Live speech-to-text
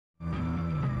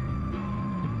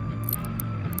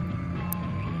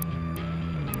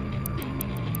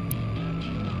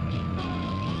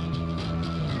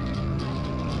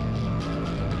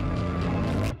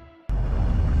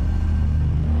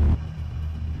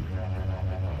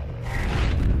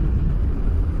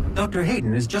Dr.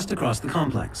 Hayden is just across the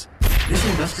complex. This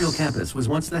industrial campus was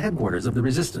once the headquarters of the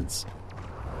Resistance.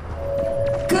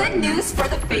 Good news for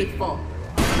the faithful.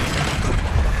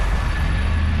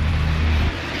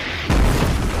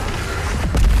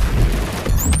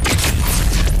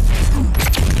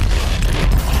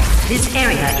 This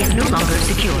area is no longer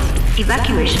secure.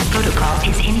 Evacuation protocol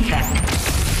is in effect.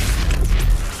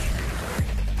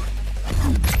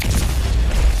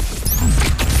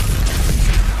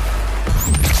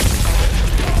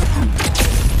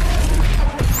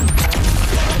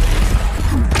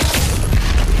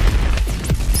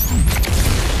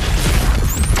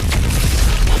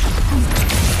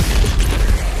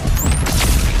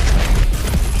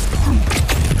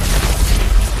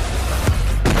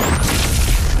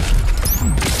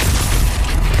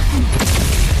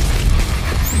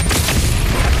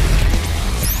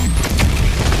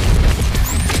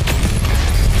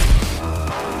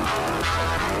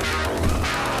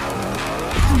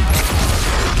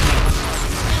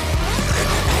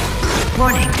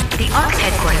 Warning, the ARC's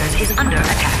headquarters is under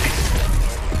attack.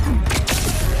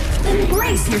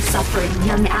 Embrace your suffering,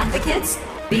 young advocates.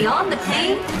 Beyond the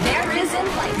pain, there is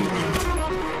enlightenment.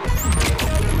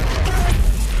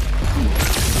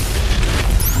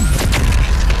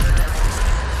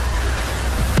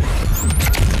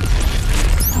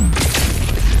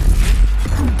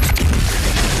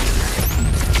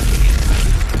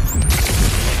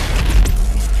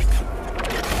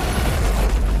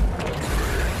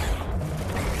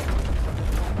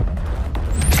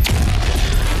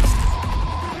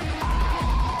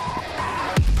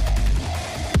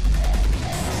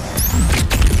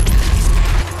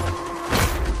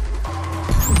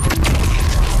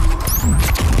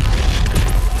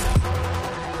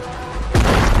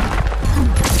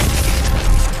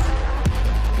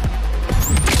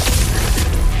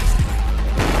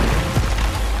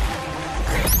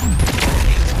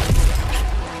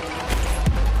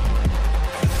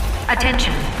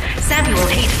 Attention, Samuel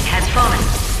Hayden has fallen.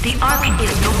 The ARC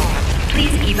is no more.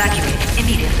 Please evacuate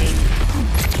immediately.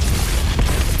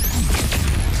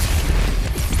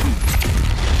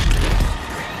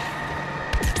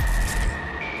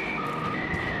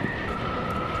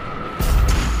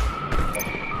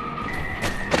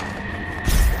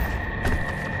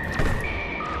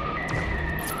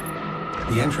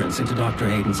 The entrance into Dr.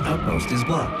 Hayden's outpost is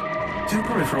blocked. 2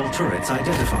 peripheral turrets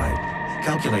identified.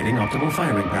 Calculating optimal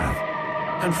firing path.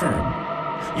 Confirm.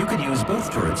 You could use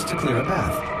both turrets to clear a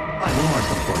path. I will mark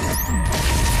them for you.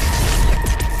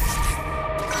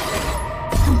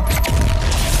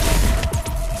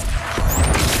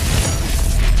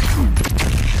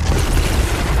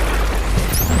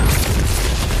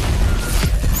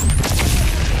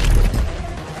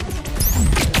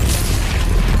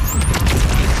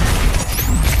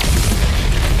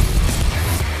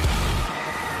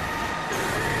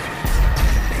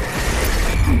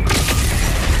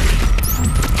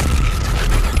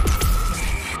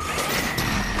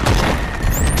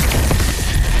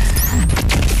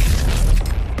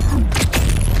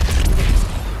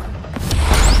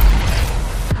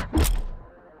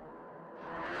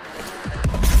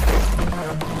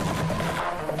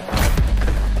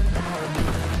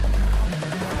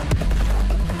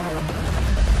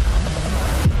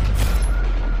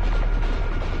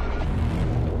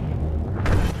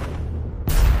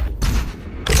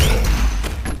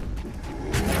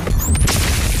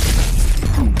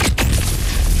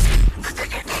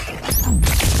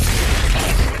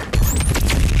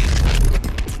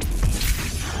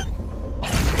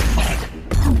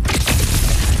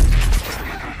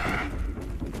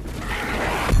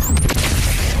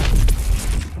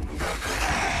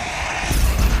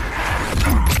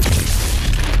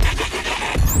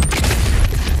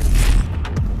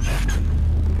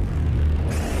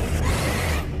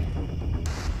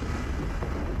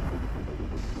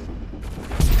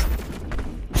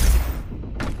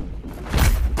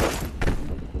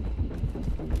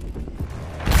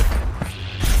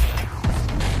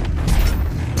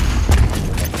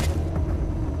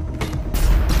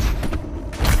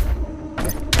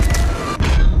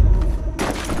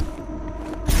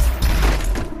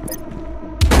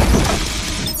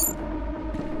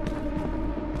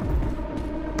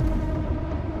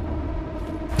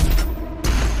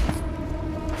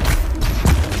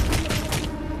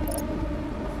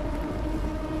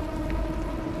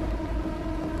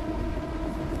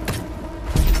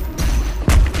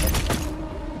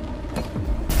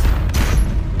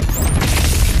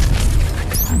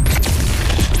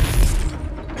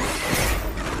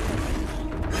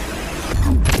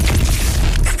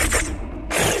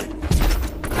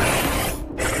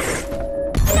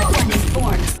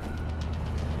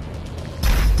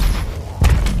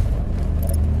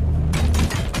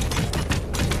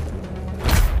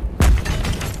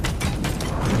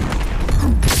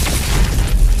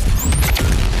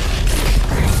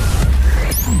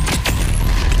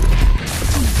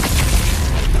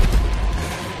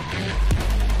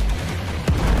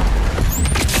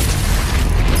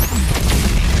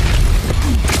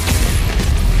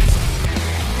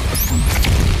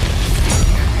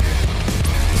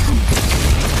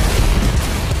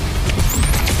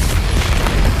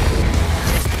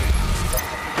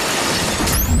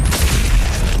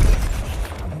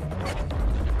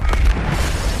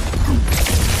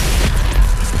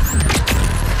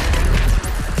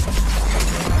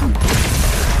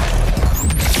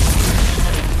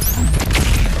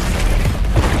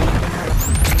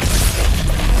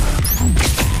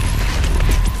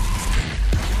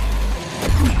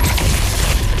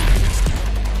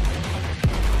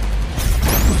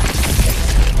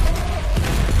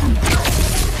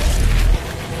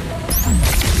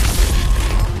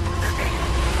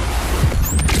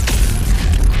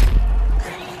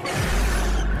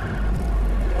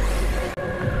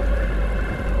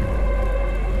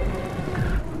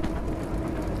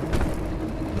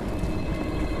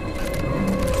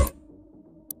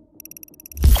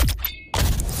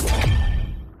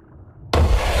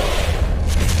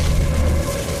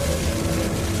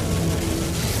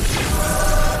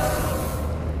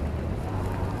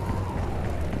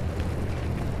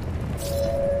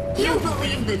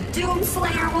 the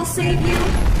Doomslayer will save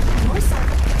you? Your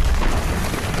side.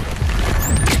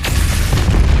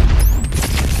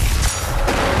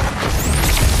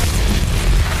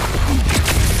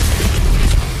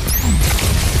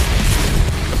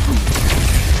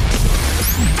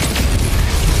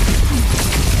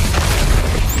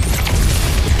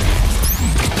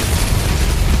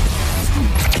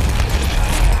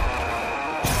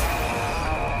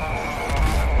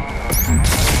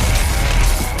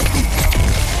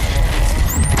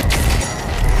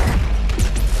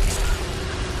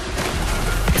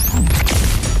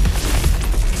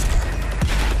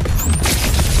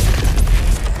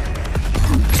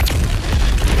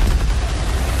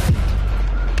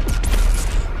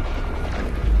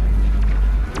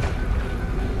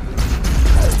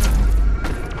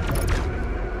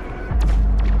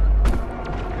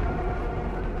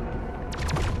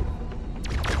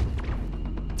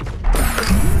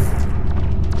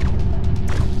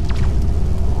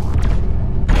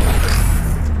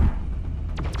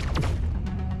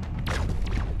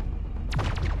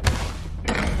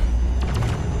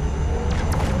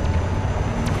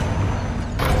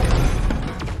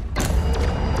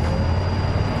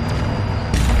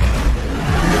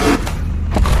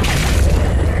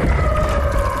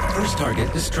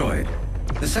 Target destroyed.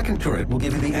 The second turret will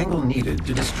give you the angle needed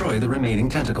to destroy the remaining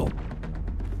tentacle.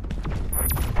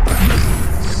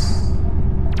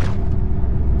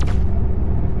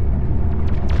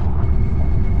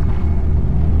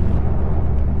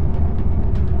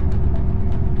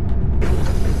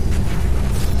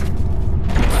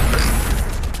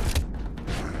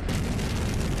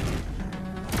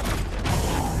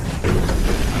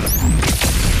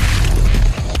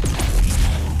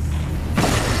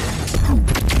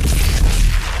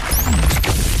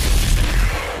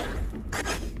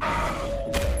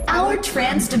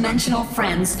 Trans-dimensional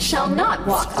friends shall not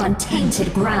walk on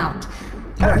tainted ground.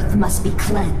 Earth must be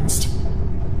cleansed.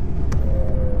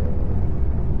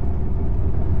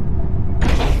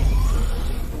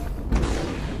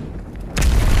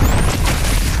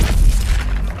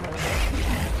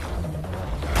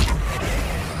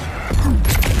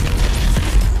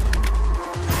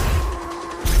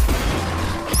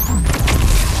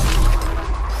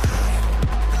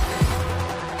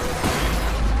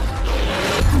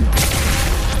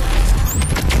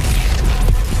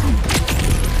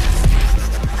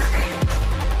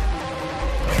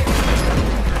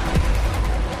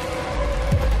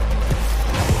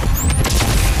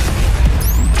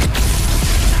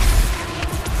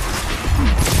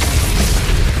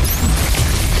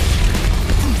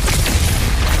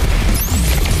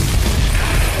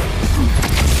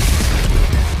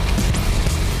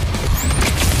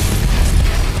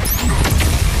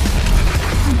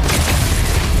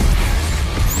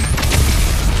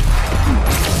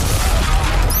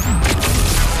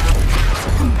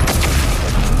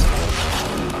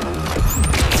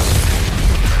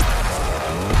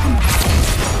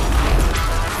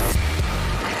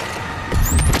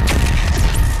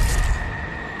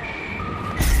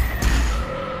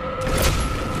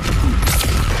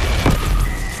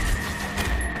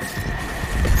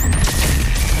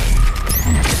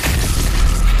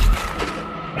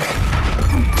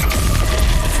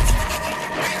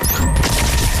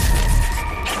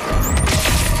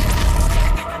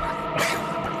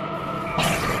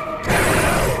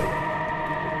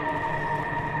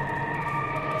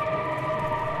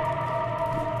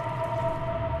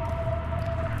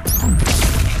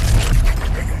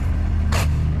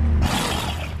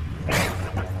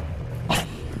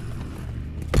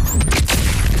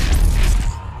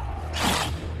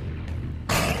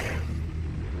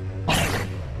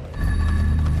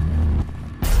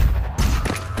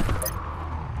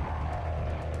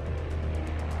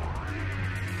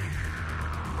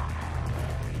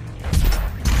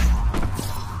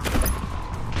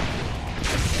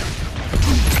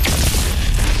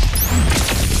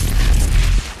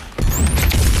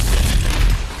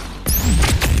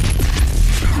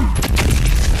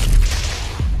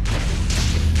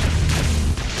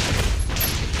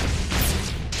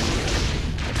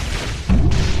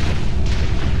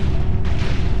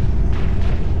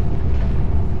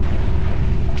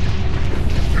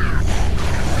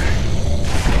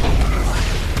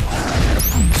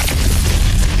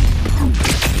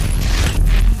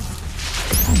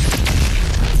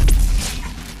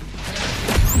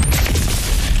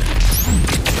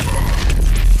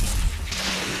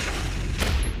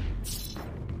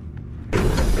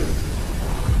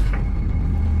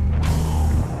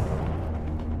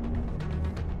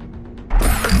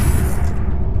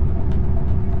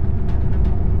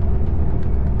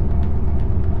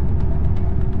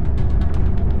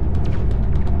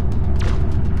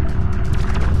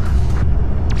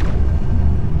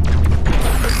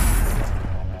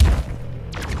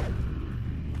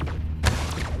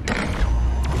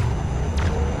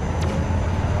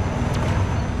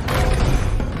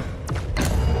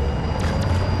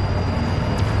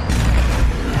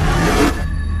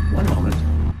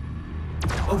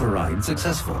 Override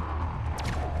successful.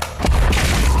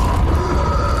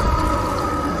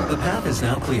 The path is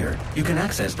now clear. You can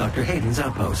access Dr. Hayden's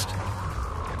outpost.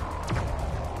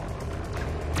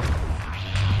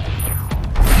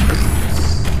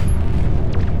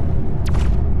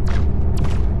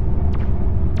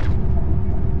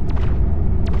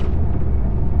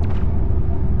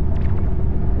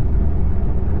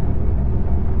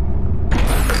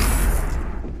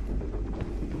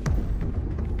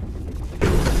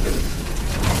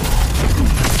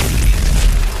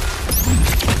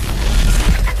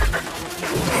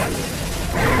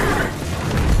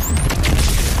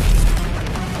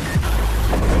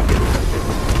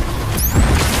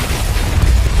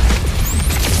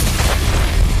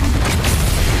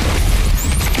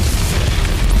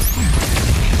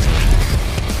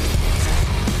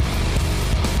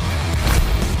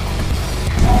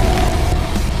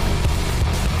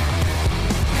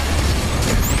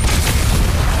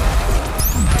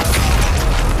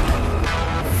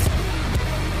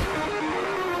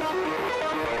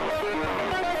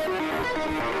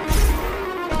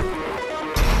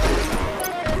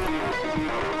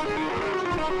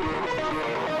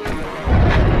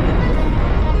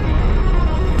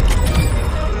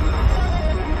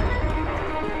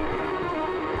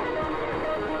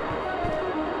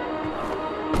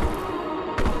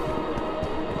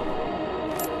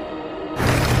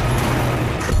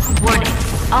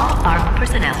 All ARC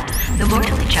personnel, the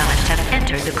mortally challenged have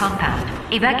entered the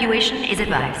compound. Evacuation is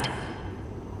advised.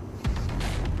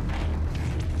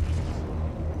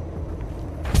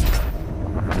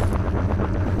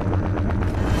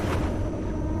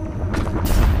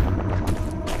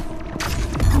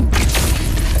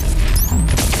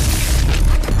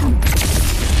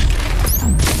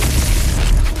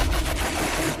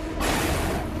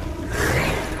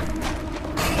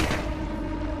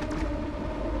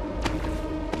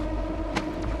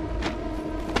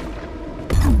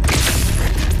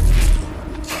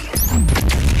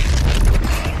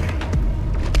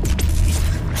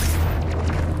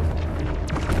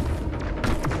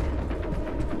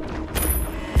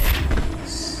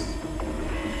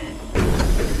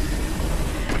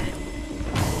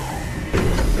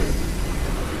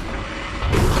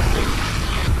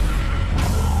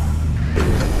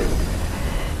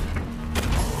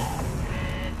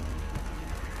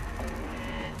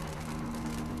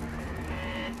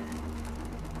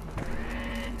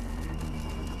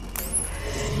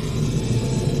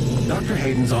 Dr.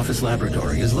 Hayden's office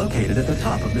laboratory is located at the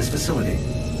top of this facility.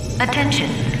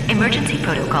 Attention! Emergency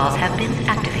protocols have been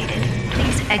activated.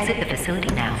 Please exit the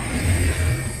facility now.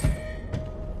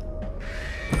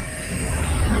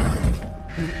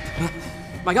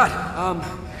 My God,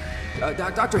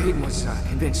 Dr. Hayden was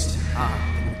convinced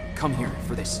come here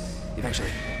for this,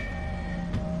 eventually.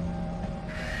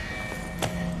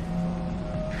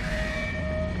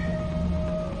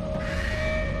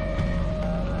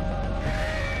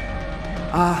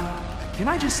 Can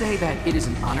I just say that it is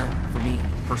an honor for me,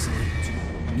 personally, to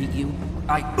meet you?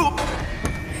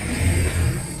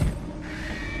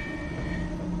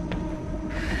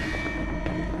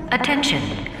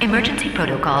 Attention! Emergency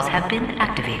protocols have been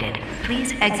activated.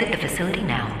 Please exit the facility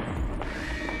now.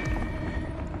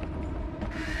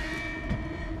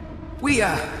 We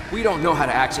don't know how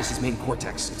to access his main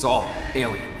cortex. It's all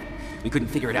alien. We couldn't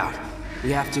figure it out.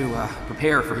 We have to,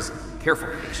 prepare for his careful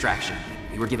extraction.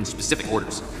 We were given specific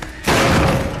orders.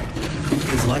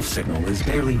 His life signal is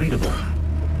barely readable.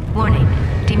 Warning.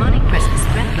 Demonic presence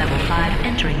threat level 5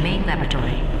 entering main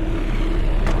laboratory.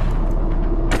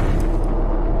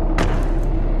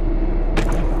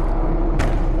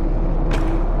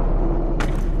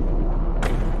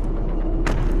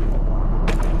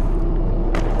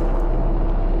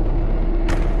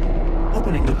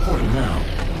 Opening the portal now.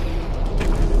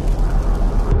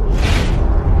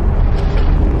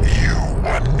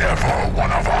 Never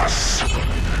one of us.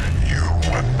 You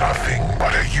were nothing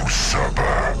but a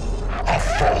usurper, a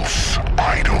false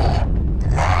idol.